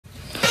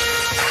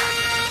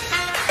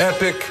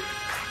Epic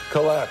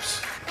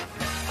collapse.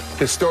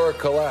 Historic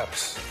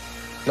collapse.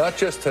 Not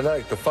just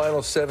tonight, the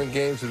final 7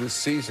 games of this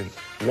season.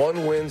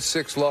 1 win,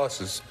 6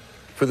 losses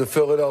for the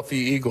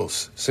Philadelphia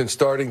Eagles since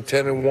starting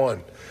 10-1.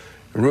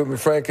 Reuben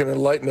Frank can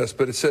enlighten us,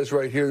 but it says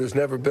right here there's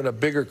never been a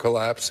bigger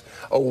collapse,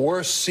 a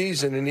worse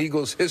season in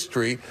Eagles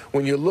history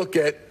when you look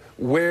at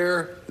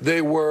where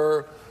they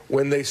were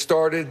when they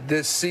started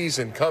this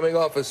season, coming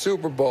off a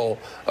Super Bowl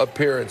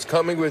appearance,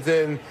 coming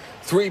within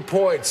 3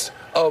 points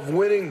of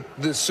winning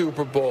the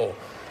Super Bowl.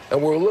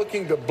 And we're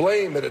looking to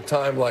blame at a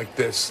time like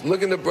this.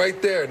 Looking at right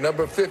there,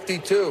 number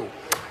 52.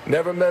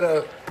 Never met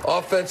an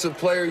offensive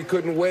player he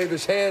couldn't wave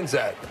his hands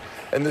at.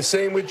 And the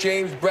same with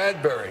James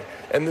Bradbury.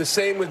 And the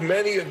same with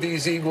many of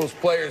these Eagles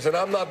players. And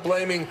I'm not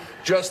blaming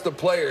just the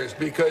players,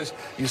 because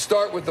you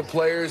start with the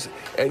players,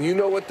 and you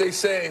know what they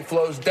say, it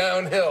flows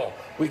downhill.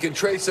 We can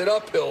trace it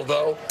uphill,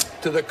 though,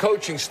 to the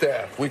coaching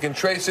staff. We can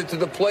trace it to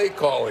the play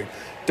calling.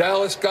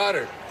 Dallas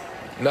Goedert,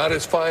 not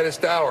his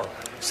finest hour.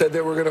 Said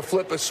they were going to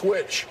flip a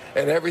switch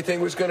and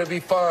everything was going to be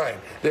fine.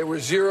 They were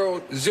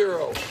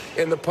 0-0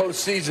 in the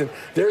postseason.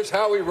 There's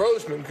Howie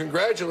Roseman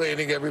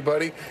congratulating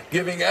everybody,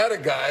 giving out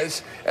of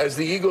guys as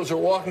the Eagles are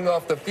walking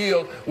off the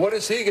field. What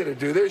is he going to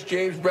do? There's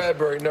James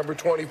Bradbury, number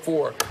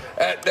 24.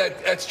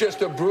 That's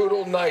just a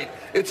brutal night.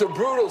 It's a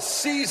brutal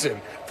season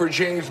for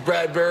James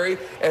Bradbury,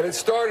 and it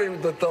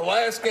started with the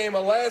last game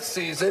of last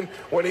season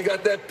when he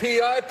got that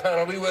PI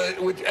penalty,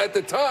 which at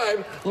the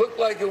time looked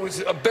like it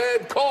was a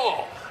bad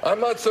call. I'm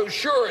not so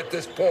sure at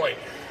this point.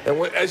 And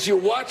as you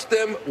watch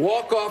them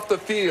walk off the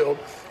field,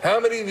 how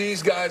many of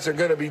these guys are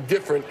going to be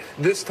different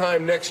this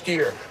time next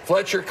year?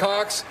 Fletcher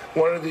Cox,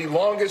 one of the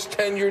longest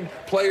tenured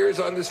players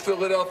on this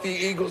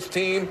Philadelphia Eagles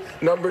team,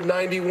 number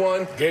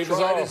 91,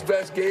 tried his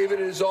best, gave it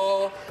his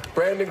all.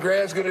 Brandon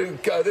Graham's going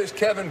to, there's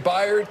Kevin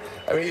Byard.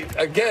 I mean,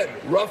 again,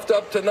 roughed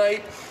up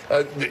tonight.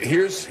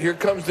 Here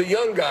comes the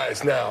young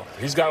guys now.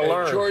 He's got to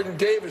learn. Jordan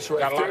Davis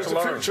right there. There's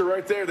the future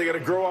right there. They got to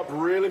grow up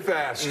really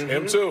fast. Mm-hmm.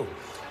 Him too.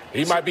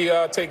 He might be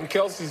taking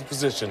Kelsey's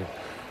position.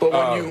 But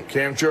when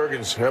Cam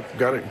Jurgens, yep,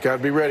 got to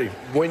be ready.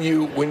 When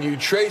you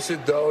trace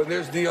it though, and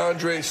there's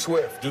DeAndre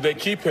Swift. Do they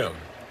keep him?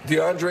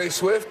 DeAndre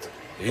Swift?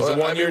 He's a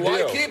one-year deal.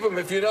 Why keep him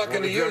if you're not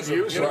going to use him?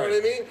 You know what I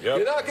mean? Yep.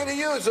 You're not going to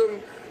use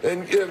him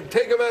and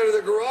take him out of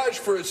the garage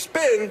for a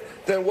spin.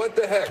 Then what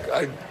the heck?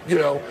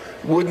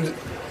 Wouldn't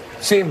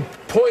seem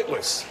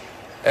pointless.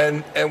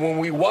 And when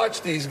we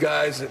watch these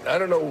guys, I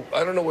don't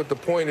know what the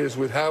point is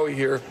with Howie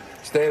here.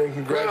 Standing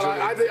congratulating.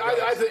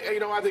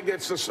 Well, I think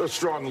that's a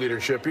strong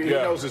leadership. He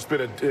knows it's been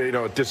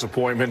a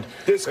disappointment.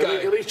 This guy,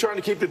 at least trying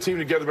to keep the team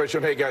together by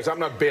saying, "Hey guys, I'm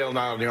not bailing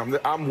out on you.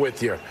 I'm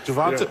with you."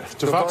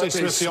 Devontae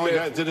Smith's the only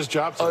guy that did his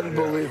job tonight.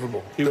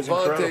 Unbelievable. He was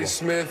incredible.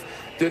 Smith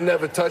didn't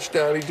have a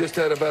touchdown. He just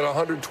had about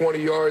 120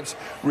 yards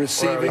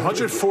receiving.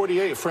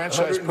 148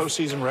 franchise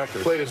postseason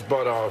record. Played his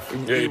butt off.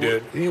 Yeah, he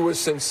did. He was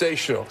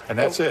sensational. And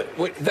that's it.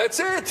 That's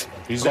it.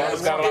 He's got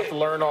a lot to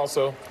learn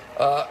also.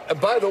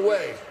 By the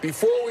way,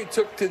 before we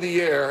took to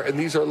the air, and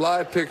these are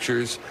live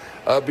pictures,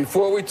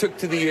 before we took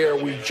to the air,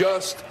 we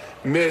just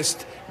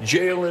missed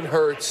Jalen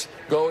Hurts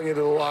going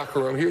into the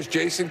locker room. Here's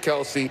Jason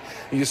Kelce.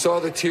 You saw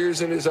the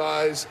tears in his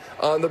eyes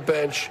on the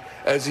bench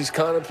as he's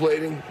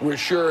contemplating, we're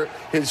sure,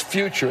 his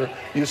future.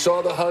 You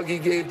saw the hug he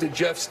gave to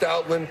Jeff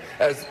Stoutland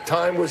as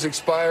time was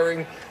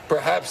expiring,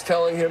 perhaps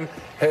telling him,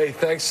 hey,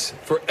 thanks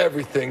for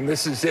everything.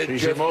 This is it.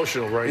 He's Jeff.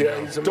 emotional right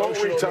now. He's emotional.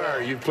 Don't retire.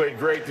 Now. You've played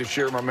great this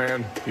year, my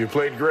man. You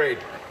played great.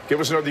 Give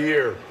us another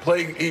year.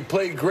 He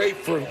played great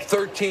for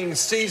 13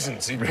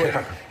 seasons.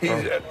 He's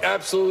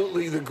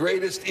absolutely the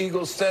greatest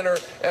Eagles center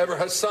ever.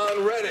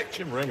 Hassan Reddick.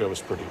 Jim Ringo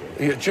was pretty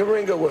good. Yeah, Jim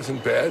Ringo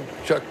wasn't bad.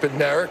 Chuck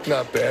Bednarik,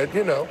 not bad,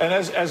 And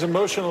as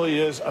emotional he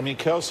is, I mean,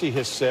 Kelce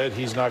has said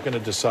he's not going to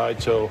decide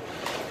till,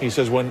 he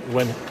says when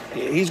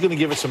he's going to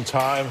give it some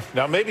time.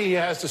 Now, maybe he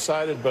has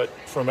decided, but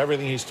from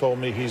everything he's told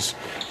me,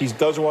 he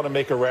doesn't want to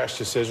make a rash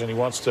decision. He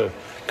wants to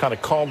kind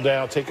of calm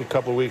down, take a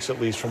couple of weeks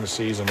at least from the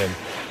season, and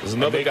there's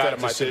another make guy that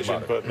that might decision.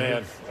 think about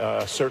it. But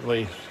man,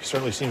 certainly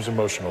seems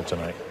emotional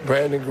tonight.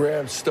 Brandon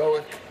Graham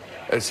stoic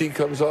as he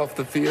comes off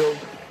the field.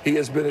 He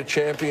has been a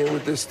champion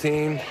with this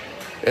team,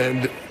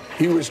 and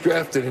he was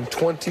drafted in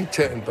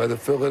 2010 by the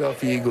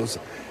Philadelphia Eagles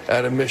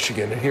out of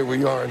Michigan. And here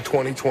we are in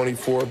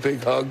 2024. A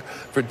big hug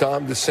for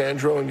Dom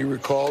DeSandro. And you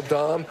recall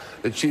Dom,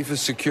 the chief of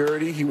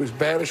security. He was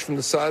banished from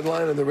the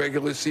sideline in the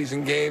regular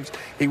season games.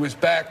 He was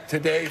back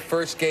today,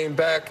 first game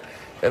back.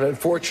 And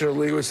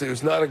unfortunately, it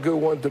was not a good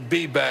one to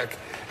be back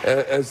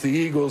as the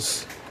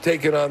Eagles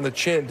take it on the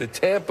chin to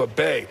Tampa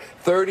Bay,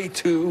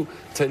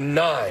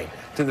 32-9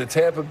 to the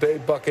Tampa Bay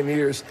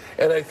Buccaneers.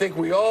 And I think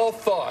we all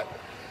thought,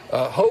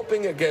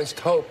 hoping against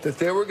hope, that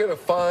they were going to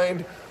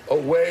find a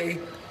way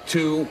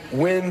to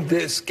win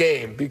this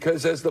game.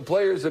 Because as the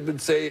players have been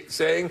saying,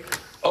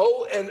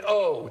 0-8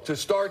 0-0 to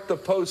start the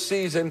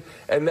postseason,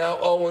 and now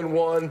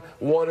 0-1,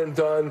 one and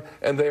done,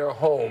 and they are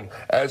home.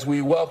 As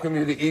we welcome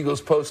you to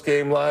Eagles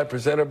Postgame Live,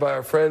 presented by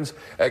our friends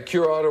at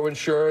Cure Auto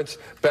Insurance,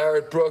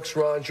 Barrett Brooks,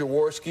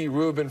 Jaworski,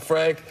 Reuben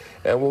Frank,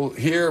 and we'll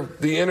hear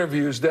the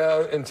interviews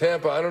down in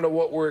Tampa. I don't know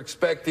what we're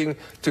expecting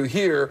to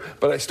hear,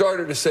 but I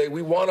started to say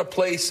we want to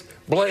place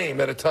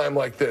blame at a time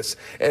like this.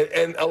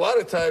 And a lot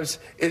of times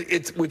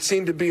it would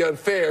seem to be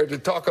unfair to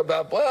talk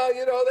about, well,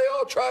 you know, they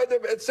all tried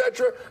them,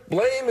 etc.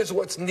 Blame is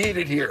what's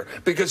needed here,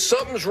 because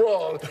something's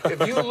wrong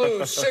if you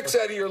lose 6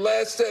 out of your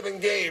last 7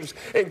 games,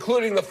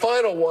 including the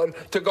final one,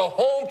 to go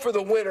home for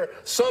the winner.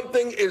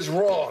 Something is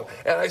wrong.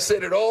 And I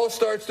said it all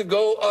starts to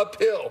go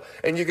uphill.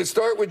 And you can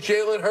start with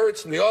Jalen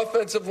Hurts and the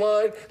offensive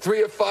line.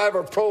 3 of 5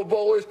 are Pro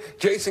Bowlers.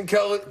 Jason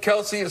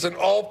Kelsey is an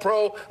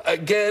All-Pro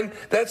again.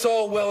 That's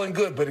all well and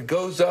good, but it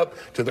goes up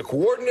to the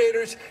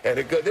coordinators, and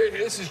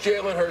this is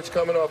Jalen Hurts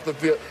coming off the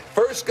field.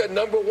 First got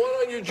number 1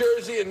 on your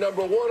jersey and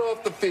number 1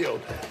 off the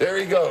field. There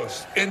he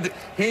goes. And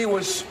he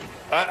was,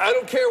 I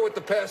don't care what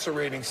the passer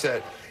rating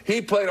said.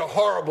 He played a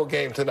horrible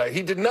game tonight.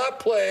 He did not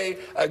play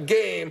a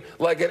game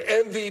like an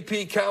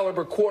MVP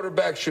caliber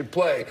quarterback should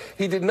play.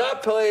 He did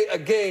not play a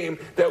game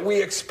that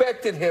we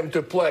expected him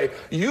to play.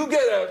 You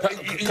get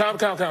a calm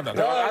down.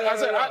 No,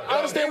 I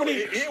understand when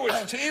he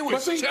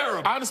was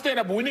terrible. I understand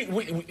that, but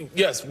we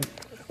yes.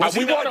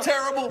 We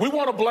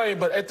want to blame,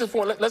 but at this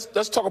point,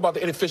 let's talk about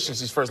the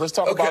inefficiencies first. Let's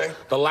talk about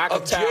the lack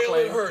of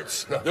tackling. Jalen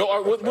Hurts.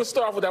 We'll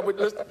start with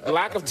that.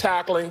 Lack of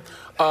tackling,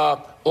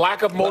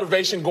 lack of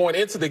motivation going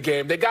into the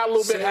game. They got a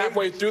little bit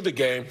halfway through the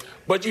game,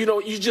 but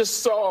you just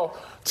saw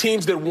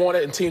teams that want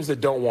it and teams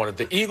that don't want it.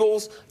 The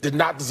Eagles did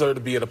not deserve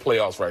to be in the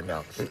playoffs right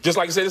now. Just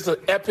like I said, it's an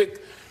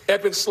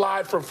epic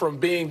slide from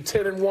being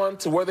 10-1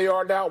 to where they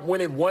are now,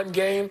 winning 1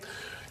 game.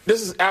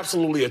 This is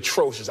absolutely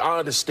atrocious. I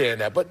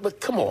understand that,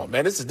 but come on,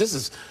 man. This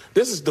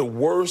is the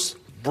worst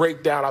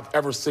breakdown I've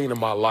ever seen in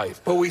my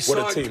life. But we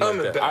saw it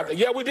coming.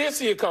 Yeah, we did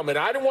see it coming.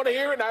 I didn't want to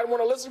hear it. I didn't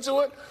want to listen to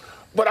it.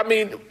 But I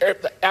mean,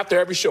 after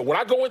every show, when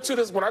I go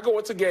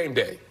into game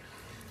day,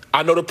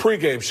 I know the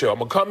pregame show. I'm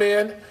gonna come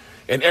in,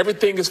 and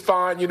everything is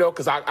fine,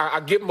 because I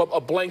give them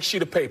a blank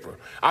sheet of paper.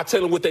 I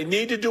tell them what they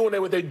need to do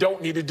and what they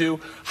don't need to do,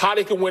 how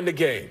they can win the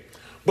game.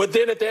 But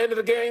then at the end of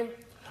the game,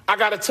 I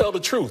got to tell the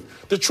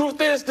truth. The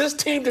truth is this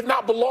team did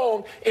not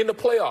belong in the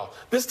playoff.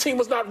 This team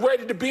was not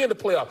ready to be in the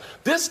playoff.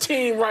 This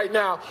team right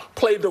now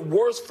played the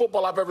worst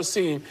football I've ever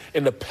seen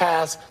in the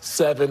past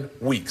 7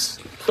 weeks.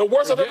 The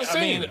worst I've ever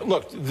seen. I mean,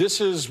 look,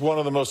 this is one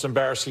of the most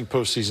embarrassing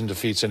postseason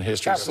defeats in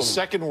history. Absolutely. It's the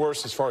second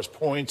worst as far as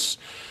points.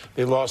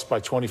 They lost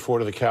by 24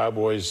 to the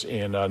Cowboys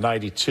in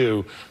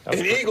 '92.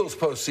 In Eagles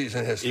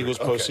postseason history. Eagles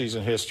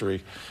postseason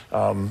history.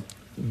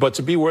 But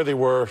to be where they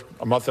were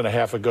a month and a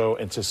half ago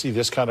and to see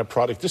this kind of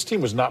product, this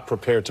team was not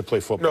prepared to play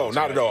football. No,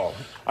 not at all.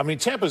 I mean,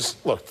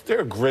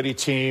 they're a gritty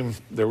team.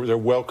 They're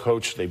well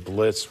coached. They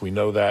blitz. We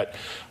know that.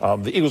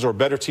 The Eagles are a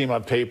better team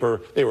on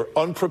paper. They were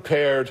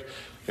unprepared.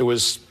 It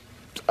was,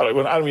 I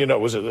don't even know,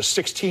 was it a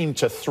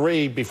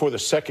 16-3 before the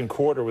second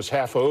quarter was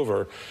half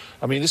over?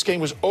 I mean, this game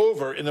was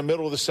over in the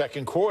middle of the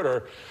second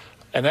quarter.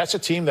 And that's a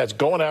team that's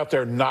going out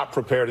there not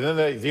prepared. And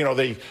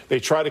then they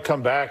try to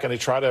come back and they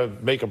try to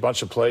make a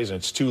bunch of plays and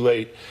it's too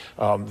late.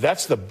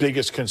 That's the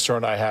biggest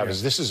concern I have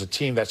is this is a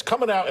team that's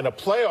coming out in a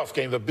playoff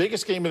game, the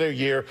biggest game of their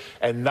year,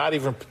 and not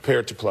even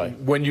prepared to play.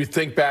 When you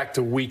think back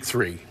to week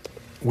 3,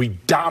 we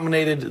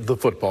dominated the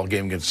football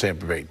game against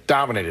Tampa Bay.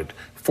 Dominated.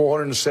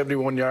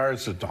 471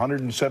 yards,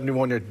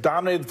 171 yards.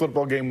 Dominated the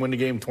football game, win the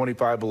game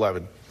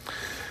 25-11.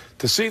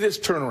 To see this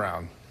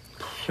turnaround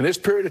in this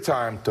period of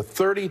time to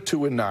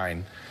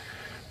 32-9,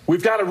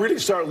 we've got to really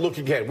start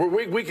looking ahead.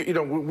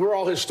 We're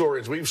all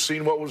historians. We've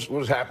seen what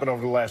was happened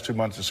over the last 2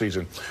 months of the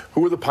season.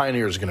 Who are the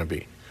Pioneers going to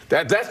be?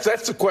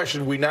 That's the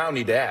question we now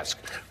need to ask.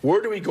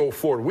 Where do we go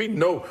forward? We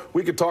know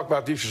we could talk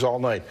about these issues all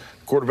night.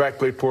 Quarterback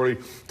played poorly.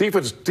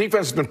 Defense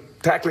has been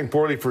tackling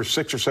poorly for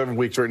 6 or 7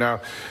 weeks right now.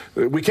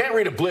 We can't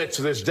read a blitz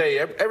to this day.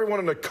 Everyone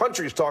in the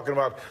country is talking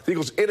about the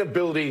Eagles'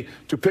 inability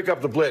to pick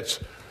up the blitz.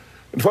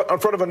 In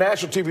front of a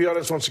national TV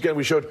audience, once again,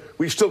 we showed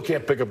we still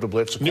can't pick up the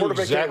blitz. The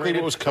quarterback exactly can't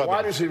what was coming.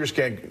 Wide receivers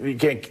can't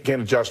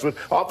adjust to it.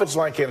 Offensive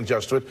line can't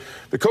adjust to it.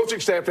 The coaching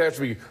staff has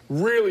to be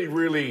really,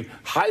 really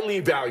highly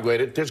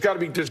evaluated. There's got to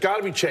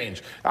be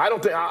change.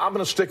 I'm going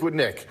to stick with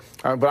Nick,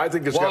 but I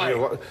think there's got to be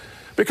a lot.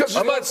 Because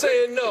I'm not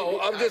saying no.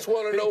 I just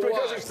want to know why.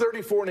 Because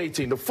it's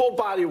 34-18, the full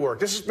body work.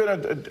 This has been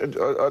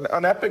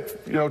an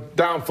epic,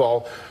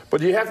 downfall.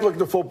 But you have to look at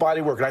the full body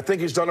work, and I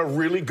think he's done a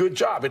really good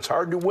job. It's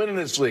hard to win in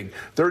this league.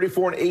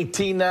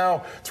 34-18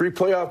 now, 3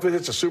 playoff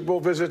visits, a Super Bowl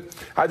visit.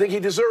 I think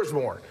he deserves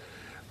more.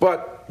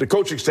 But the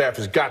coaching staff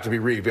has got to be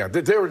revamped.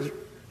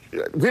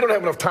 We don't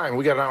have enough time.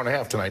 We got an hour and a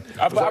half tonight.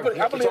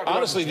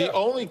 Honestly, the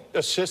only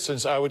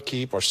assistants I would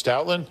keep are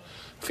Stoutland,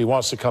 if he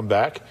wants to come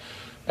back,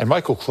 and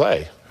Michael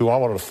Clay, who I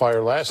wanted to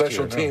fire last year.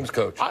 Special teams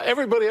coach.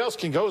 Everybody else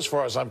can go as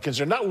far as I'm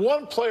concerned. Not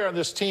one player on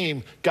this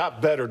team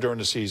got better during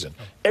the season.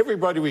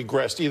 Everybody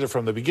regressed either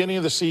from the beginning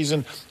of the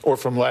season or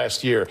from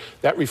last year.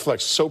 That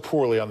reflects so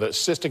poorly on the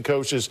assistant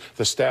coaches,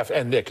 the staff,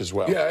 and Nick as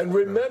well. Yeah, and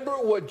remember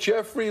what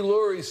Jeffrey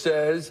Lurie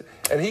says,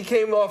 and he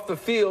came off the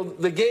field.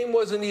 The game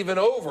wasn't even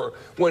over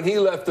when he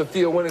left the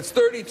field. When it's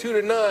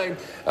 32-9,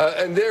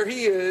 and there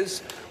he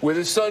is with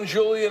his son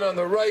Julian on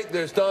the right.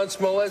 There's Don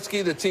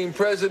Smolenski, the team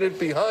president,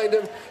 behind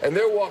him, and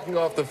they're walking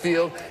off the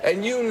field.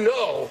 And you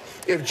know,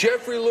 if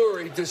Jeffrey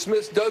Lurie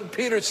dismissed Doug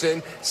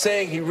Peterson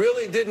saying he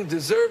really didn't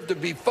deserve to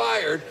be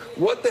fired,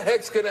 what the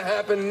heck's going to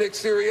happen to Nick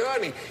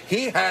Sirianni?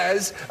 He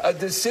has a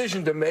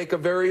decision to make, a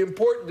very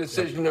important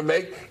decision to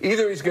make.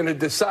 Either he's going to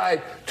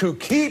decide to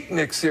keep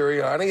Nick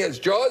Sirianni, as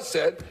Jaws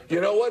said, you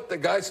know what, the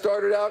guy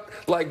started out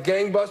like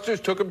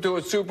gangbusters, took him to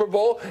a Super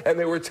Bowl, and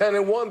they were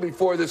 10-1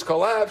 before this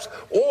collapse,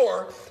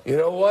 or, you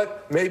know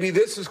what, maybe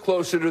this is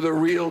closer to the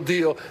real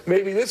deal.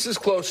 Maybe this is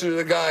closer to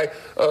the guy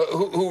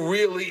who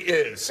really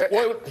is.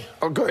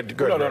 Oh, good.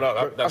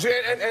 No.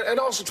 And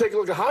also take a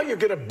look at how you're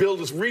going to build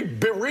this,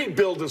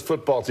 rebuild this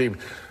football team.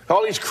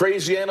 All these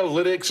crazy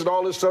analytics and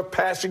all this stuff,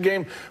 passing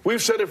game.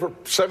 We've said it for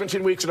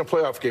 17 weeks in a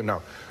playoff game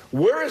now.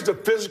 Where is the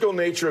physical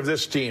nature of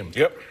this team?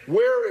 Yep.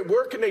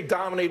 Where can they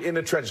dominate in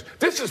the trenches?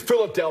 This is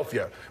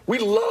Philadelphia. We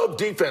love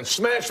defense,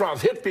 smash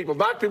rounds, hit people,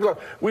 knock people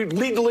out. We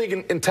lead the league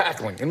in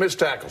tackling and missed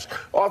tackles.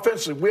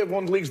 Offensively, we have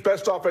one of the league's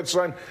best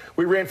offensive line.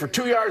 We ran for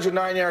 2 yards and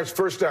 9 yards,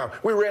 first down.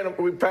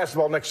 We passed the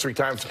ball next 3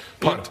 times,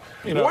 punt.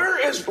 You know, where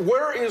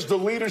is the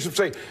leadership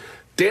saying,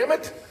 damn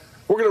it,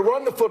 we're going to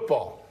run the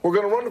football. We're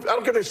going to run. I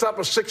don't care if they stop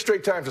us 6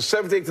 straight times. The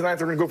 7th, 8th, and 9th, they're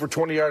going to go for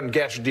 20 yards and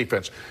gash the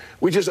defense.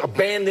 We just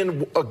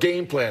abandoned a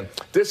game plan.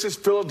 This is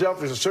Philadelphia.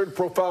 There's a certain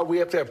profile we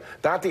have to have,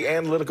 not the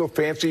analytical,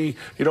 fancy,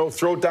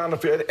 throw it down the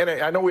field. And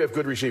I know we have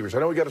good receivers. I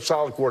know we got a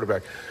solid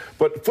quarterback.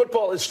 But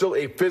football is still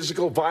a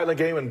physical, violent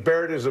game, and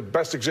Barrett is the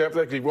best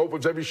example of that. He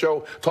opens every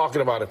show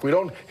talking about it. If we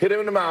don't hit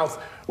him in the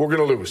mouth, we're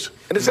going to lose.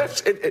 And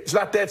it's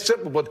not that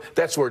simple, but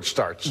that's where it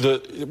starts.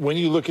 When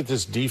you look at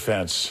this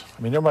defense,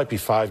 I mean, there might be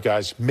 5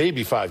 guys,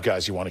 maybe 5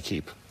 guys you want to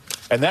keep.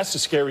 And that's the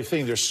scary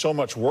thing. There's so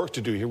much work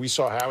to do here. We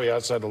saw Howie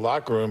outside the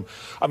locker room.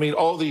 I mean,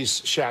 all these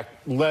Shaq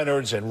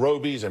Leonards and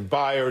Robies and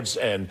Byards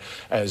and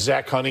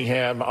Zach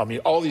Cunningham. I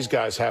mean, all these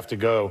guys have to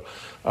go.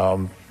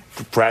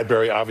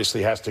 Bradbury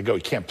obviously has to go.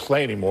 He can't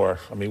play anymore.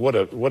 I mean, what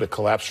a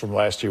collapse from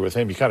last year with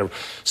him. He kind of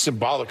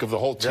symbolic of the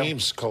whole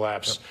team's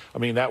collapse. I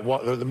mean,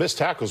 the missed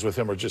tackles with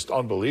him are just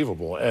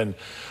unbelievable. And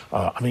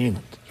I mean,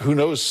 who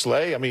knows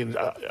Slay? I mean,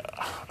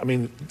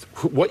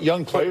 what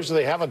young players do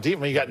they have on defense?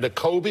 I mean, you got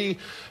Nakobe.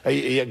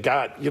 You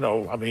got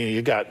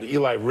you got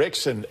Eli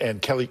Ricks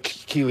and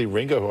Keely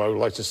Ringo, who I would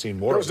like to see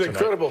more. Those of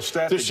incredible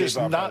stats.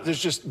 There's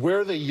just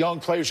where are the young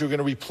players who are going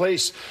to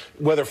replace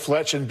whether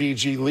Fletch and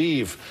BG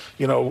leave?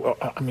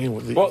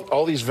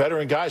 All these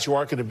veteran guys who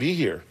aren't going to be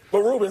here. But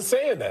Reuben,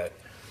 saying that,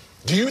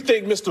 do you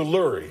think Mr.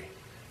 Lurie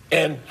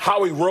and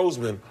Howie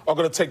Roseman are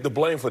going to take the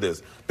blame for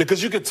this?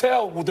 Because you could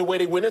tell with the way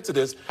they went into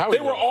this, they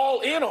were all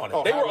in on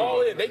it. They were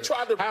all in. They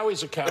tried to.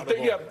 Howie's accountable.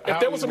 If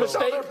there was a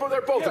mistake,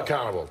 they're both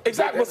accountable.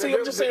 Exactly. But see,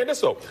 I'm just saying this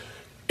though.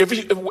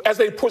 As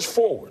they push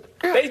forward,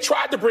 they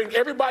tried to bring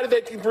everybody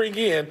they can bring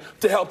in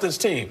to help this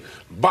team.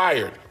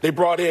 Byard, they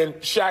brought in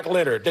Shaq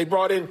Leonard, they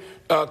brought in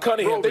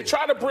Cunningham. Roby. They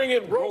tried to bring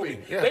in Roby.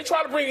 Yeah. They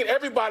tried to bring in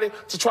everybody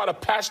to try to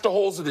patch the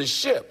holes of this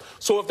ship.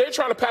 So if they're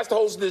trying to patch the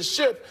holes of this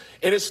ship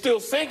and it's still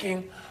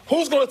sinking,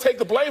 who's going to take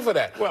the blame for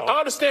that? Well, I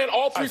understand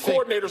all 3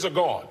 coordinators are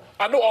gone.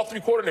 I know all 3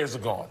 coordinators are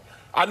gone.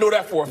 I know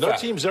that for a fact. No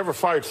team's ever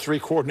fired 3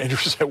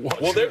 coordinators at once.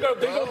 Well, they're going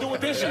to do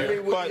it this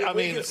year. We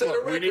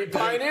need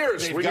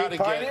pioneers. We need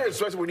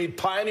pioneers. We need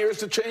pioneers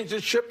to change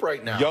this ship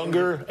right now.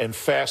 Younger and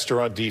faster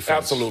on defense.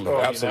 Absolutely.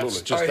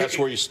 Absolutely. That's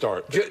where you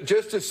start.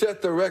 Just to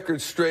set the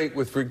record straight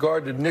with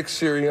regard to Nick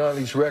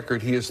Sirianni's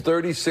record, he is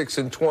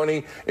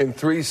 36-20 in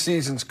 3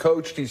 seasons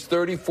coached. He's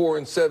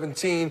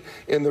 34-17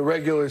 in the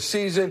regular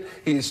season.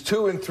 He's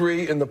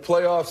 2-3 in the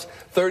playoffs,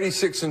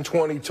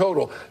 36-20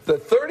 total. The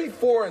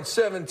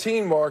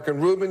 34-17 mark,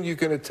 and Reuben, you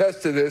can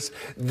attest to this,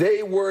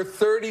 they were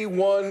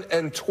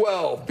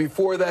 31-12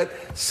 before that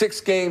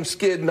 6-game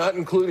skid, not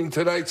including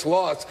tonight's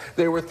loss.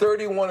 They were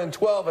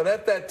 31-12, and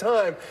at that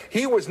time,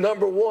 he was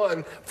number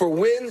 1 for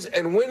wins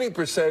and winning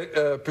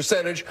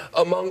percentage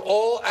among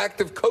all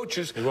active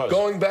coaches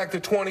going back to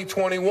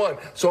 2021.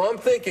 So I'm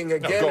thinking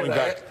again, going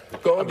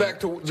back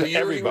to the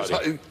year he was,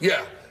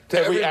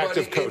 every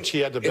active coach, he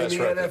had the best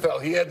record. In the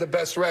NFL, he had the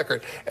best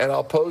record. And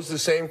I'll pose the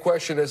same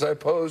question as I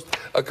posed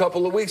a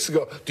couple of weeks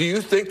ago. Do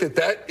you think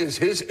that is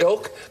his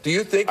ilk? Do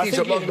you think he's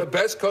among the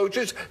best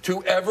coaches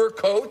to ever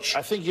coach?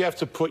 I think you have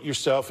to put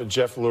yourself in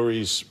Jeff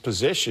Lurie's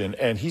position,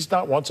 and he's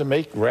not one to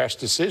make rash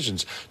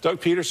decisions.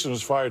 Doug Peterson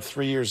was fired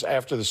 3 years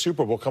after the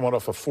Super Bowl, coming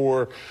off a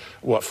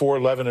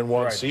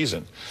 4-11-1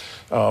 season.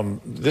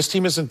 This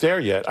team isn't there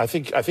yet. I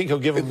think he'll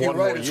give him one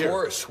more year. It's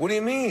worse. What do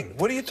you mean?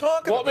 What are you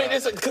talking about? Well, I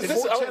mean, because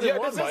this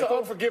That's an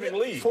unforgiving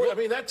league. I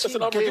mean, that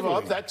team gave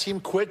up. That team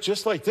quit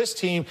just like this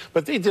team,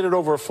 but they did it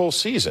over a full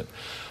season.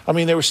 I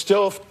mean, they were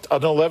still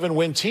an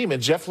 11-win team,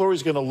 and Jeff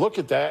Lurie's going to look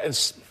at that,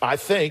 and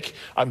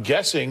I'm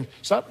guessing,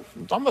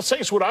 I'm not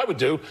saying it's what I would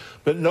do,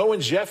 but knowing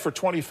Jeff for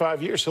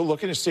 25 years, he'll look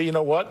at it and say, you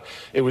know what?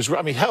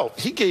 Hell,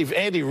 he gave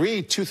Andy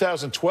Reid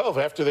 2012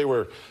 after they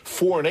were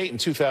 4-8 in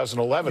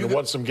 2011 and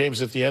won some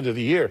games at the end of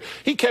the year.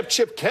 He kept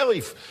Chip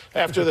Kelly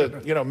after the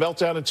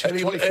meltdown in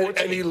 2014.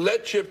 And he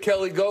let Chip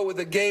Kelly go with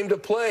a game to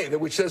play,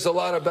 which says a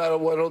lot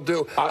about what he'll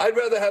do. I'd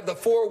rather have the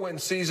 4-win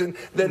season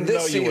than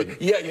this season. You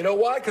wouldn't. Yeah, you know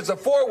why? Because the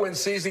 4-win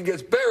season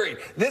gets buried.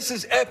 This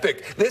is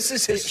epic. This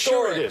is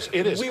historic. Sure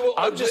it is.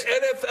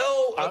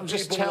 I'm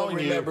just telling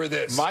you, remember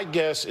this. My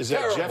guess is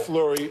that Jeff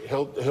Lurie,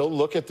 he'll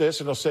look at this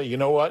and he'll say, you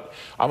know what?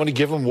 I'm going to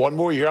give him one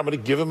more year. I'm going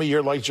to give him a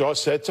year, like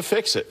Jaws said, to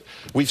fix it.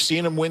 We've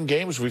seen him win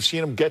games. We've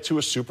seen him get to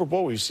a Super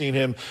Bowl. We've seen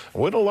him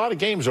win a lot of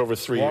games over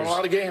 3 years. Won a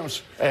lot of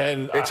games.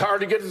 And it's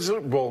hard to get to the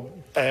Super Bowl.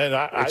 And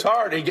it's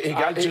hard.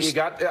 I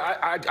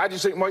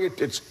just think,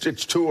 Mike,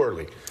 it's too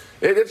early.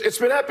 It's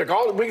been epic.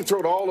 We can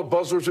throw to all the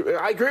buzzwords.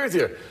 I agree with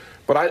you.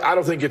 But I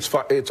don't think it's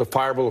a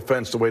fireable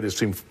offense the way this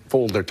team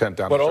folded their tent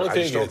down. But only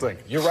thing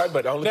you're right.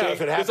 But only thing,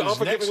 if it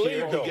happens next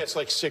year, he gets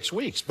like 6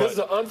 weeks. This is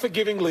an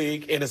unforgiving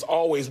league, and it's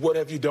always, what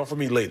have you done for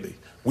me lately?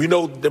 We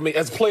know,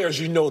 as players,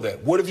 you know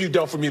that. What have you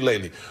done for me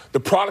lately? The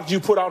product you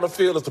put on the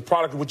field is the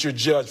product which you're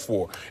judged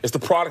for. It's the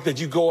product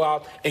that you go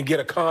out and get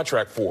a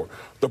contract for.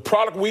 The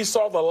product we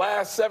saw the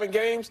last 7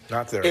 games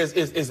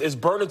is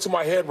burning to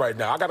my head right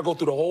now. I got to go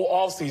through the whole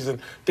offseason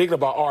thinking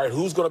about, all right,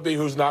 who's going to be,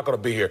 who's not going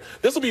to be here.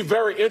 This will be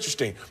very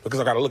interesting because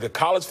I got to look at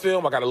college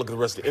film. I got to look at the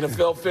rest of the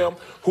NFL film,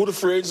 who the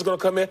free agents are going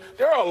to come in.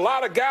 There are a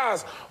lot of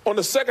guys on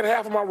the second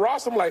half of my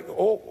roster. I'm like,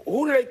 oh,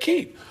 who do they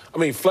keep? I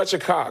mean, Fletcher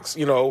Cox,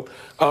 BG.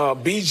 I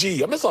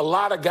mean, there's a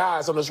lot of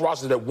guys on this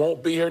roster that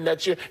won't be here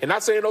next year. And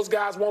not saying those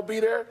guys won't be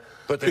there,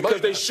 but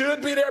because they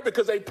should be there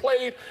because they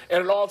played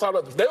at an all-time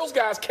level. Those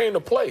guys came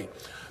to play.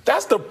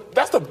 That's the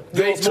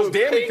most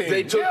damning thing.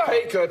 They took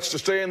pay cuts to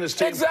stay in this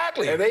team.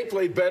 Exactly. And they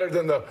played better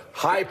than the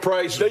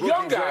high-priced the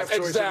young guys.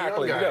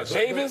 Exactly.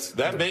 Davis.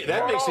 That makes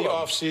the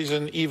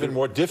offseason even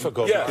more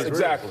difficult. Yes,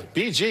 exactly.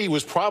 BG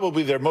was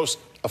probably their most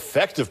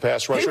effective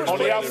pass rusher on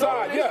the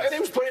outside. Yes. And he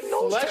was playing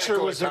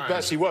Fletcher was their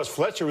best. He was.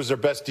 Fletcher was their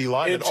best D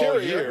lineman all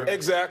year.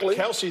 Exactly.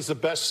 Kelsey's the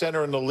best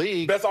center in the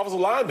league. Best offensive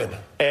lineman.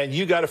 And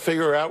you got to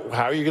figure out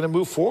how you're going to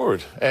move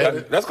forward. And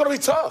that's going to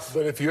be tough.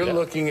 But if you're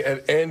looking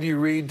at Andy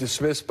Reid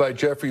dismissed by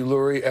Jeffrey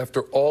Lurie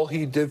after all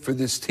he did for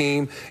this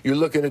team, you're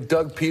looking at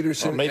Doug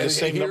Peterson. Made the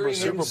same number of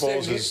Super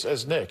Bowls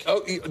as Nick.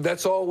 Oh,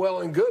 that's all well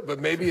and good. But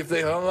maybe if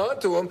they hung on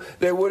to him,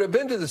 they would have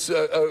been to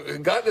the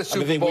gotten a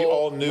Super Bowl. I think we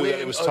all knew that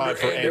it was time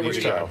for Andy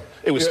to go.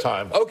 It was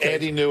time. Okay.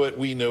 Andy knew it.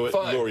 We knew it.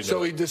 Fine. Lurie knew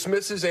so it. he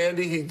dismisses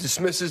Andy. He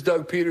dismisses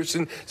Doug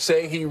Peterson,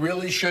 saying he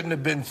really shouldn't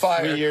have been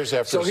fired. 3 years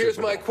after. So here's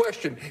my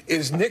question: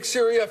 is Nick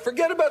Sirianni?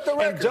 Forget about the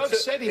record. And Doug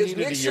said he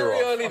needed a year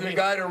off. Is Nick Sirianni the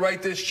guy to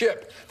right this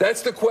ship?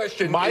 That's the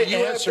question. My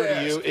answer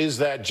to you is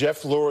that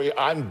Jeff Lurie.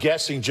 I'm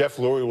guessing Jeff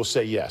Lurie will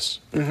say yes.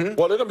 Mm-hmm.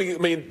 Well, there are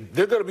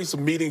going to be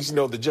some meetings.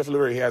 That Jeff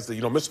Lurie has.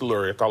 Mr.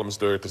 Lurie. I call him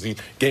Mr. Lurie because he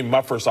gave me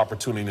my first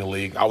opportunity in the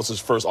league. I was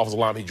his first offensive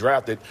lineman he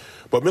drafted.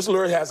 But Mr.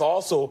 Lurie has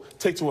also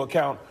take into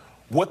account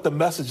what the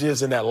message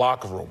is in that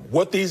locker room,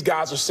 what these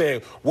guys are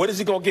saying. What is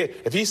he going to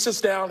get? If he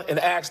sits down and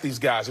asks these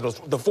guys, the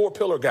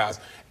 4-pillar guys,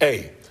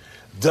 hey,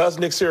 does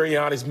Nick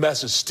Sirianni's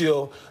message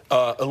still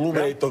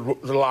illuminate the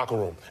locker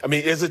room? I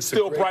mean, is it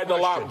still bright in the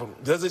locker room?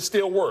 Does it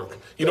still work?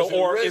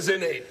 Or is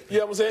it,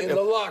 what I'm saying? In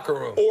the locker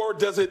room? Or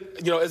does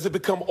it, has it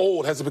become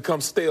old? Has it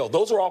become stale?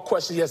 Those are all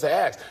questions he has to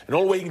ask. And the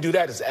only way he can do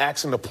that is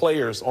asking the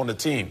players on the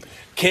team.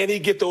 Can he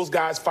get those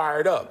guys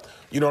fired up?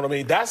 You know what I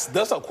mean? That's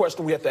a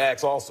question we have to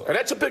ask also. And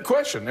that's a big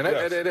question. And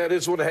that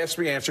is what has to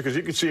be answered because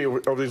you can see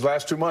over these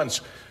last 2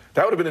 months,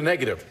 that would have been a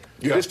negative.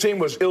 Yeah. This team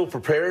was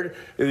ill-prepared.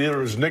 It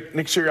was Nick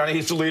Sirianni.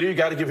 He's the leader. You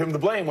got to give him the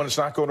blame when it's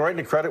not going right and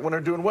the credit when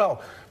they're doing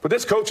well. But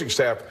this coaching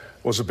staff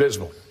was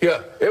abysmal.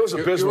 Yeah. It was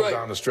abysmal right.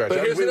 down the stretch. But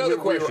here's another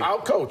question. We were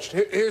out-coached.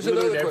 Here's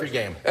another question. Every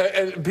game.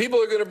 And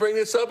people are going to bring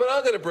this up, and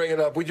I'm going to bring it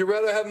up. Would you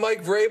rather have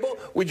Mike Vrabel?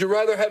 Would you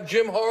rather have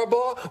Jim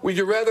Harbaugh? Would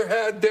you rather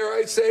have, dare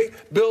I say,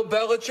 Bill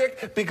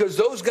Belichick? Because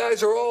those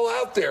guys are all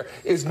out there.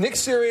 Is Nick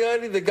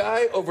Sirianni the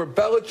guy over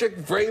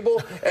Belichick,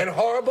 Vrabel, and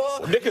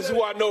Harbaugh? Nick is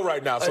who I know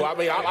right now. So, I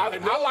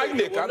like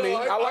Nick. I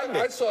like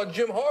Nick. I saw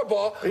Jim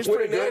Harbaugh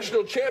win a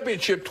national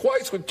championship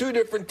twice with 2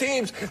 different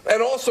teams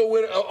and also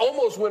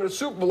almost win a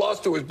Super Bowl,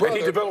 lost to his brother. And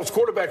he develops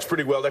quarterbacks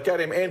pretty well. That guy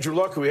named Andrew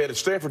Luck, who he had at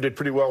Stanford, did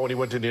pretty well when he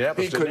went to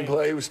Indianapolis. He couldn't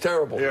play. He was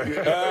terrible. Yeah.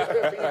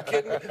 Are you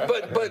kidding?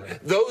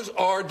 But those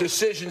are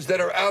decisions that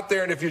are out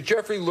there. And if you're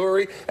Jeffrey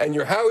Lurie and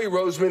you're Howie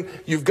Roseman,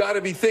 you've got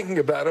to be thinking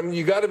about him.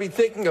 You've got to be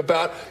thinking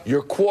about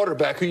your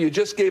quarterback, who you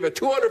just gave a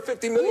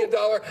 $250 million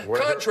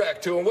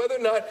contract to, and whether or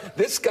not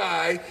this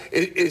guy,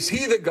 is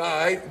he the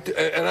guy,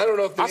 and I don't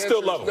know if the I still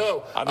answer love is him.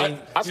 no.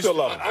 I still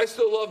love him. I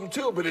still love him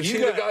too, but is he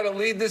the guy to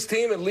lead this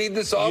team and lead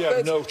this offense? You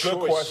have no choice.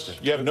 Good question.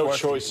 You have no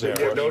choice there.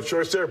 You have no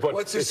choice there. But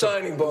what's his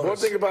signing bonus? One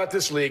thing about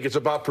this league, it's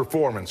about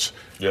performance.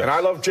 Yes. And I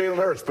love Jalen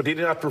Hurts, but he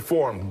did not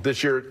perform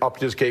this year up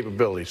to his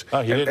capabilities.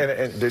 He didn't.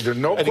 And there's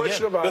no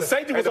question about it. The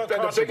safety was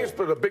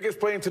unconscionable. The biggest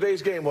play in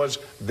today's game was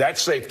that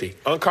safety.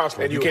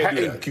 Unconscionable.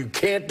 And you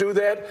can't do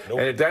that. Nope.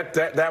 And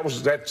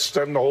that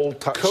stemmed the whole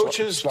time.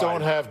 Coaches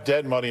don't have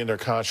dead money in their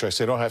contracts.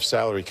 They don't have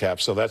salary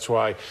caps. So that's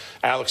why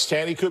Alex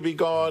Tanny could be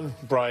gone.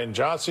 Brian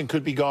Johnson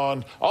could be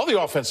gone. All the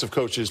offensive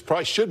coaches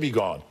probably should be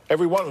gone.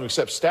 Every one of them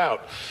except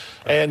Stout.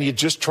 And you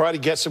just try to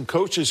get some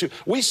coaches.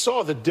 We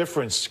saw the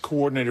difference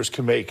coordinators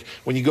can make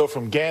when you go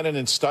from Gannon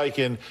and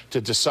Steichen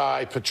to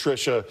Desai,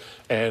 Patricia,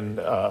 and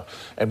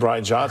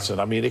Brian Johnson.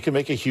 I mean, it can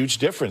make a huge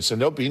difference.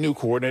 And there'll be new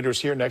coordinators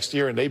here next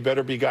year, and they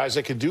better be guys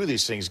that can do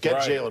these things.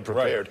 Get Jalen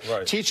prepared.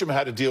 Right. Teach him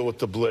how to deal with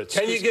the blitz.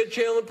 Can you get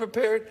Jalen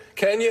prepared?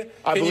 Can you?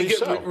 I believe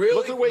so. Really?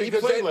 Look at the way he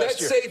played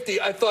last year. That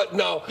safety, I thought,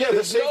 no. Yeah,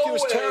 the safety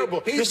was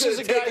terrible. This is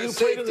a guy who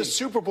played in the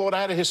Super Bowl and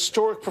had a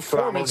historic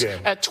performance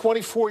at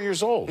 24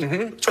 years old.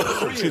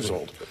 23 years old.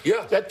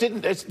 Yeah.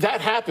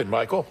 That happened,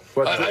 Michael.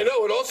 I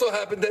know. It also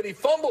happened that he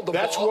fumbled the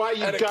ball. That's why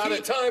you got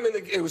it. Time in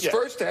it was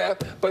first half,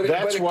 but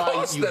that's it why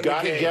cost you them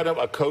got to get him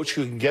a coach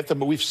who can get them.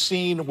 We've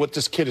seen what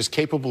this kid is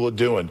capable of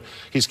doing.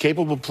 He's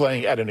capable of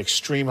playing at an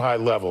extreme high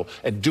level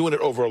and doing it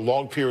over a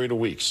long period of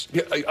weeks.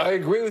 Yeah, I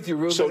agree with you,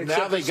 Reuben. So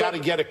now they got to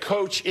get a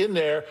coach in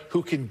there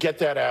who can get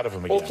that out of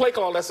him again. Well, play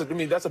call, that's a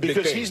big thing.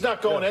 Because he's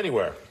not going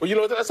anywhere.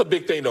 Well, that's a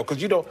big thing, though, because,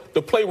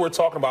 the play we're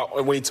talking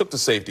about when he took the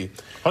safety,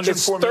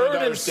 it's third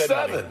and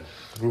 7.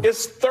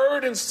 It's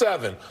 3rd and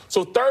 7.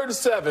 So 3rd and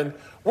 7,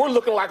 we're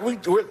looking like we're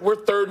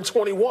 3rd and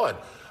 21.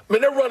 I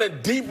mean, they're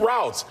running deep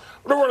routes.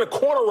 They're running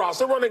corner routes.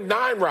 They're running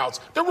 9 routes.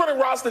 They're running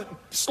routes that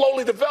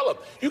slowly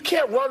develop. You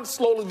can't run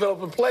slowly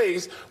developing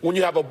plays when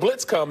you have a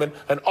blitz coming,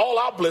 an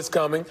all-out blitz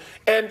coming,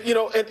 and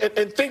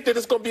and think that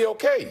it's going to be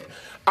okay.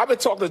 I've been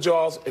talking to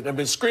Jaws and I've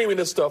been screaming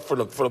this stuff for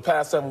the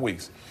past 7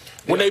 weeks.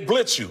 When they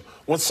blitz you,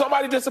 when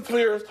somebody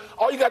disappears,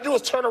 all you got to do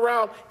is turn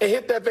around and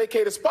hit that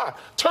vacated spot.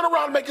 Turn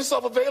around and make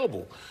yourself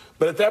available.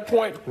 But at that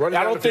point,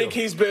 I don't think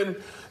he's been.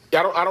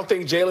 I don't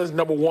think Jalen's,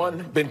 number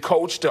one, been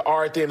coached to,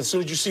 all right, then as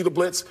soon as you see the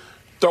blitz,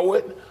 throw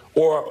it.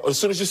 Or as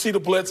soon as you see the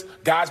blitz,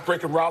 guys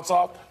breaking routes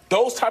off.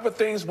 Those type of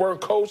things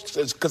weren't coached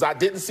because I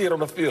didn't see it on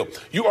the field.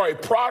 You are a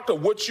product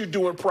of what you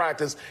do in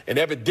practice, and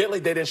evidently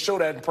they didn't show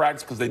that in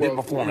practice because they didn't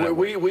perform that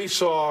way. We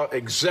saw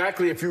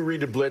exactly, if you read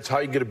the blitz, how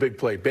you get a big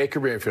play. Baker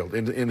Mayfield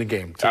in the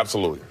game.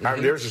 Absolutely. I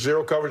mean, there's a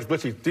zero coverage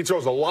blitz. He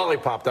throws a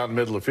lollipop down the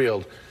middle of the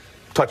field.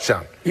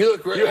 Touchdown. You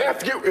look great. You have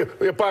to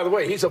get. By the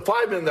way, he's a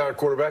 $5 million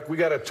quarterback. We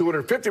got a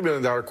 $250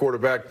 million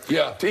quarterback.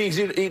 Yeah. To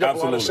eat up a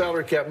lot of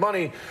salary cap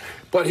money.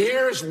 But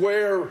here's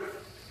where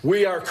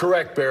we are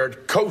correct,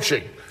 Barrett.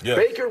 Coaching. Yes.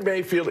 Baker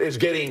Mayfield is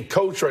getting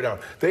coached right now.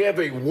 They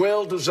have a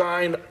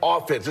well-designed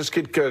offense. This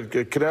kid,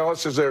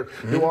 Canales, is their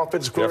new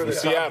offensive coordinator.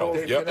 Seattle.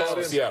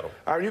 Seattle.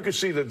 You can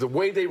see that the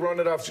way they run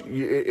it off, it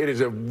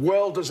is a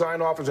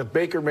well-designed offense. And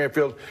Baker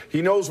Mayfield,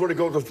 he knows where to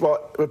go to the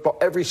football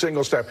every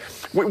single step.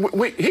 He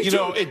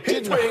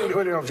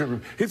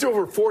threw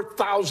over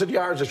 4,000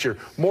 yards this year,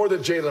 more than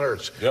Jalen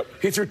Hurts. Yep.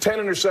 He threw 10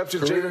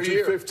 interceptions, Jalen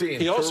threw 15.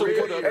 He also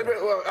put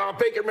up,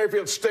 Baker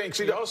Mayfield stinks.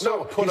 He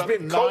also put up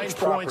 9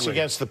 points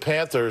against the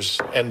Panthers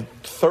and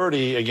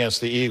 30 against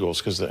the Eagles,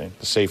 because the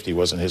safety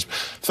wasn't his.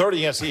 30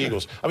 against the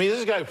Eagles. I mean, this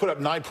is a guy who put up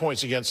 9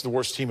 points against the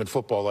worst team in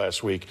football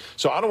last week.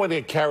 So I don't want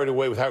to get carried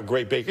away with how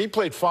great Baker. He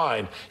played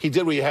fine. He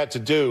did what he had to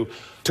do.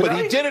 But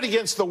he did it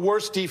against the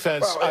worst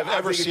defense I've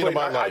ever seen in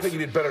my life. I think he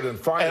did better than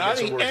fine. And I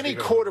think any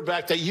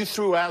quarterback that you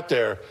threw out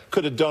there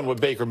could have done what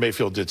Baker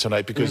Mayfield did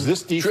tonight, because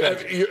this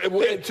defense,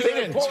 they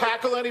didn't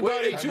tackle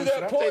anybody. They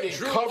didn't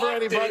cover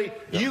anybody.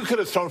 You could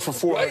have thrown for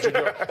 400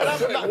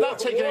 yards. I'm not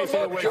taking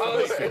anything away from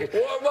Mayfield.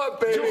 Warm up,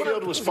 baby.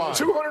 Mayfield was fine.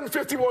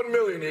 $251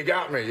 million, you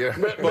got me. Yeah.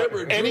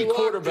 Remember,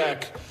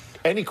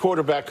 any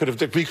quarterback could have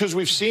done, because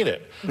we've seen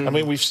it. I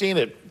mean, we've seen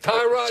it.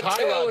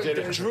 Tyrod did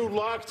it. Drew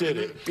Lock did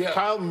it. Yeah.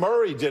 Kyle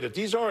Murray did it.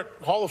 These aren't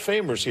Hall of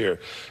Famers here.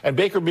 And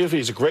Baker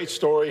Mayfield is a great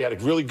story. He had a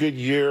really good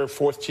year,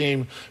 4th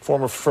team,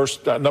 former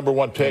first number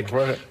 1 pick.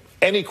 Right.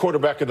 Any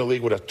quarterback in the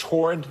league would have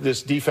torn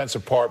this defense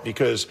apart,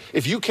 because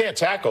if you can't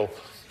tackle,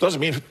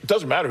 it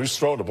doesn't matter who's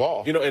throwing the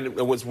ball. And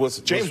it was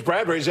James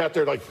Bradbury's out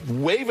there like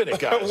waving at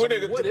guys.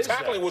 The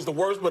tackling was the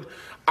worst, but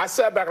I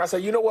sat back and I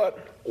said, you know what?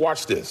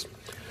 Watch this.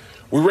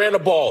 We ran the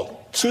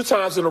ball 2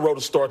 times in a row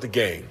to start the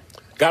game,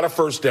 got a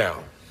first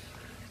down,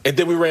 and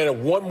then we ran it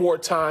one more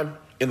time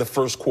in the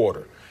first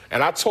quarter.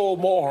 And I told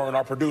Mulhern,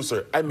 our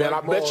producer, hey man,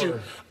 I bet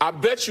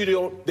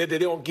you they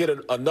don't get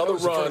another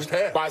run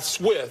by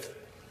Swift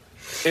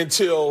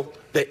until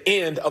the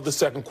end of the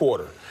second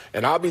quarter.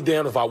 And I'll be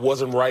damned if I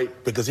wasn't right,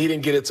 because he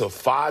didn't get it till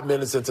 5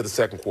 minutes into the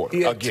second quarter.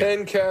 He had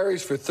 10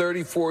 carries for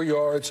 34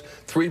 yards,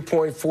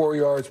 3.4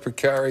 yards per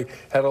carry,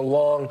 had a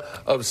long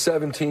of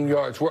 17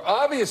 yards. We're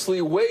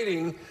obviously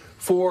waiting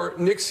for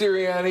Nick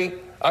Sirianni.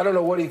 I don't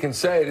know what he can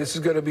say. This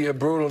is going to be a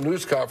brutal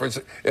news conference.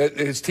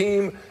 His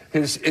team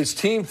His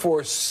team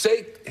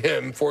forsook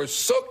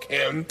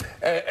him.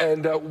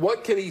 And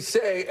what can he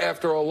say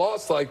after a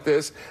loss like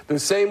this? The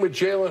same with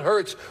Jalen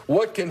Hurts.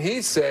 What can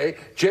he say?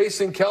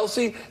 Jason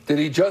Kelce, did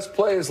he just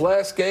play his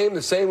last game?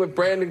 The same with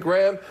Brandon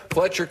Graham,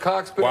 Fletcher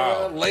Cox been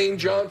around, Lane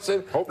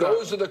Johnson.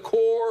 Those are the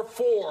core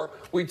four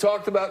we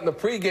talked about in the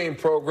pregame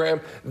program.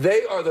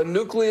 They are the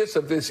nucleus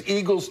of this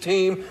Eagles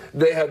team.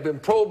 They have been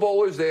Pro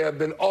Bowlers. They have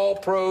been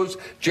All-Pros.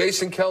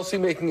 Jason Kelce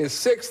making his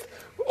 6th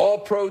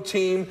All-Pro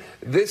team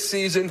this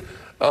season.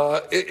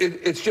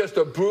 It's just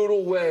a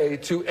brutal way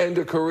to end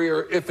a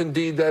career, if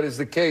indeed that is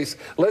the case.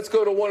 Let's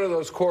go to one of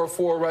those core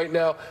four right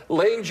now.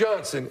 Lane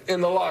Johnson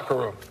in the locker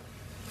room.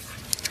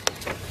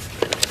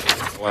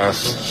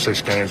 Last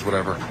 6 games,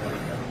 whatever.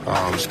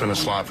 It's been a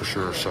slide for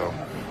sure. So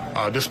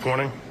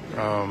disappointing,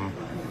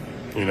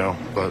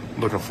 but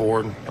looking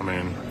forward. I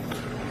mean,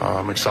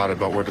 I'm excited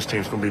about where this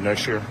team's going to be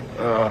next year.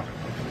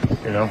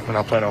 And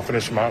I plan on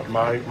finishing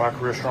my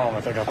career strong.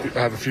 I think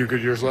I have a few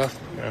good years left,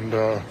 and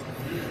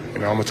I'm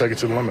going to take it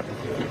to the limit.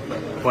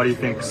 Why do you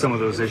think some of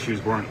those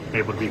issues weren't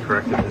able to be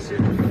corrected this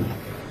year?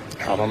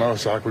 I don't know.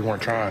 It's like we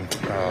weren't trying.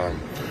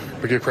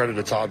 We give credit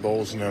to Todd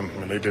Bowles and them. I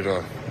mean, they did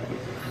a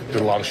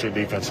lot of shit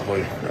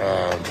defensively,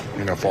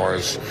 as far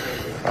as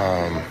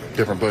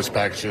different blitz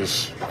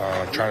packages,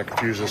 trying to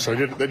confuse us. So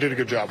they did a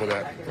good job with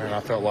that. And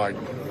I felt like,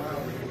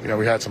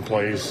 we had some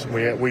plays.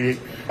 We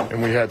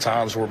had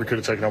times where we could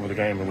have taken over the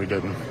game and we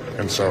didn't.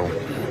 And so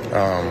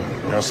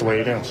that's the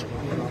way it ends.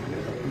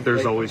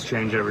 There's always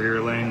change every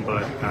year, Lane,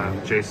 but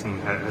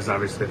Jason has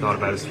obviously thought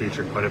about his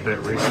future quite a bit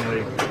recently.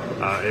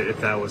 If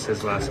that was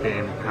his last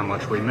game, how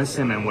much we miss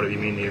him and what did he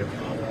mean to you?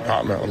 I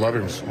love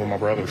him with my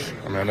brothers.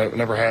 I mean, I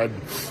never had,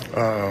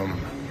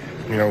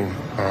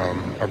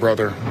 a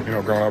brother,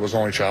 growing up. I was the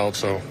only child,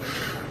 so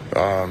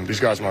these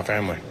guys are my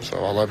family.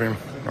 So I love him.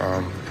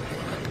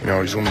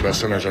 He's one of the best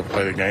centers ever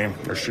played a game.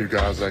 There's few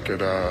guys that could,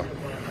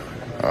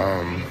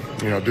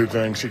 do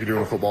things he could do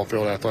on a football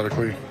field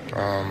athletically.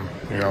 And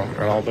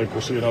I don't think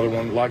we'll see another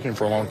one like him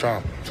for a long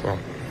time. So.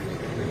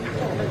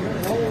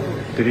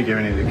 Did he give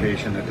any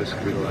indication that this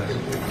could be the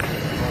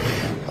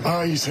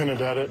last? He's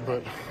hinted at it,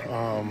 but,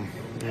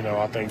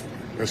 I think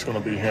it's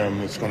going to be him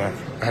that's going to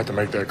have to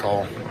make that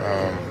call.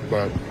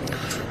 But,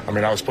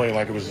 I was playing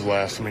like it was his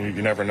last. You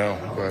never know.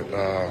 But,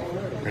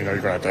 you're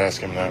going to have to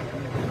ask him that.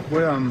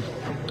 Well,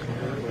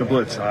 the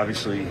blitz,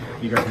 obviously,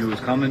 you guys knew it was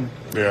coming.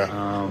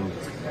 Yeah.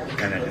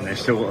 And they're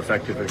still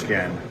effective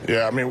again.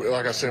 Yeah,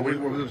 like I said, what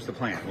was the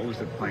plan? What was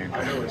the plan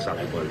to stop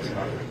the blitz?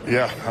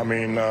 Yeah,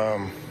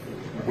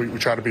 we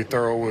try to be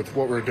thorough with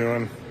what we're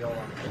doing,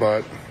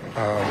 but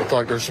I feel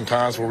like there's some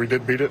times where we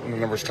did beat it, and then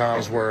there was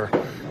times where,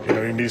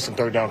 you need some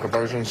third down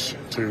conversions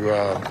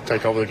to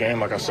take over the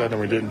game, like I said,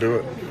 and we didn't do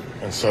it.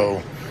 And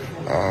so,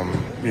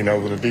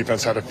 when the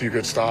defense had a few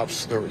good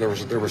stops, there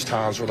was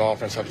times where the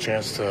offense had a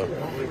chance to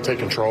take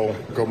control,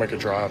 go make a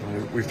drive,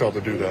 and we failed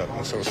to do that.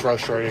 And so it's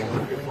frustrating.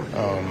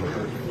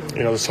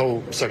 This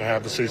whole second half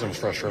of the season was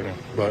frustrating.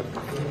 But,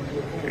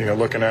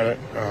 looking at it,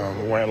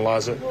 we'll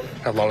analyze it,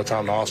 have a lot of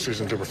time in the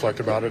offseason to reflect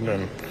about it,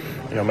 and,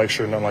 make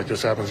sure nothing like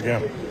this happens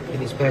again. In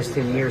these past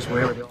 10 years,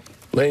 wherever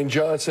Lane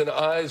Johnson,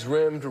 eyes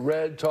rimmed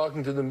red,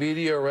 talking to the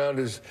media around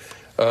his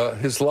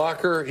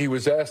locker. He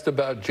was asked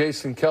about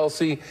Jason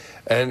Kelce,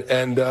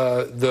 and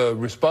the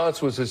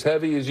response was as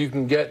heavy as you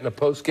can get in a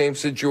post-game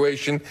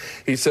situation.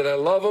 He said, I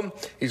love him.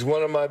 He's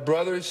one of my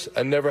brothers.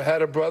 I never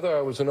had a brother.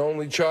 I was an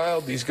only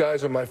child. These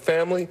guys are my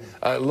family.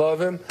 I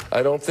love him.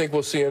 I don't think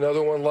we'll see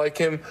another one like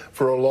him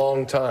for a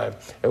long time.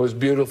 It was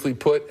beautifully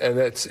put, and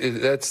that's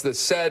the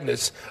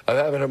sadness of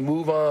having to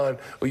move on.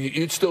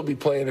 You'd still be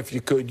playing if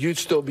you could. You'd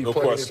still be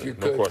playing if you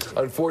could.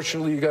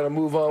 Unfortunately, you got to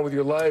move on with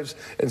your lives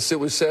and sit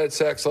with sad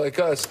sacks like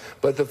us.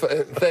 But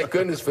thank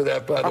goodness for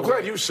that, by the way. I'm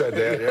glad you said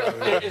that. Yeah.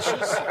 It's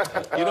just,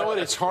 you know what?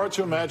 It's hard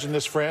to imagine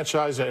this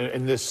franchise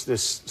and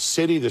this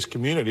city, this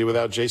community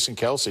without Jason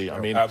Kelce.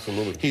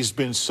 Absolutely. He's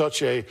been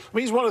such a.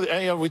 He's one of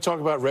the. We talk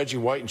about Reggie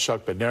White and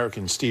Chuck Bednarik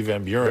and Steve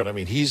Van Buren.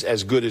 Yep. He's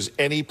as good as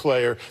any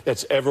player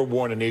that's ever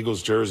worn an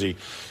Eagles jersey,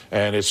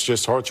 and it's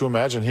just hard to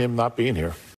imagine him not being here.